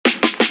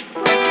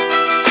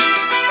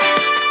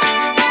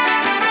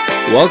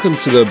Welcome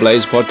to the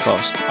Blaze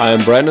podcast. I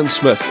am Brandon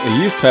Smith, a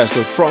youth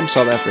pastor from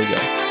South Africa.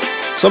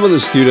 Some of the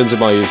students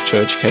at my youth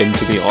church came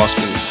to me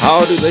asking,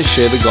 how do they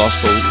share the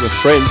gospel with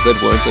friends that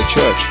weren't at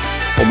church?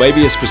 Or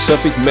maybe a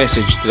specific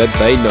message that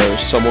they know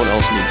someone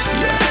else needs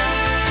to hear.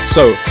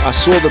 So I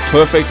saw the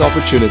perfect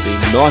opportunity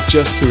not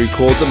just to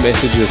record the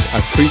messages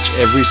I preach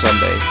every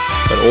Sunday,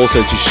 but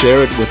also to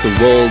share it with the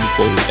world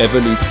for whoever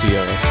needs to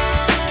hear it.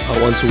 I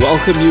want to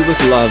welcome you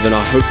with love, and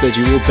I hope that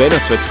you will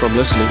benefit from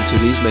listening to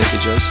these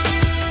messages.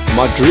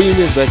 My dream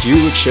is that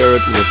you would share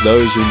it with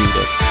those who need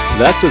it.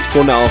 That's it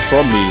for now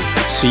from me.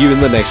 See you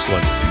in the next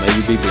one. May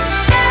you be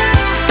blessed.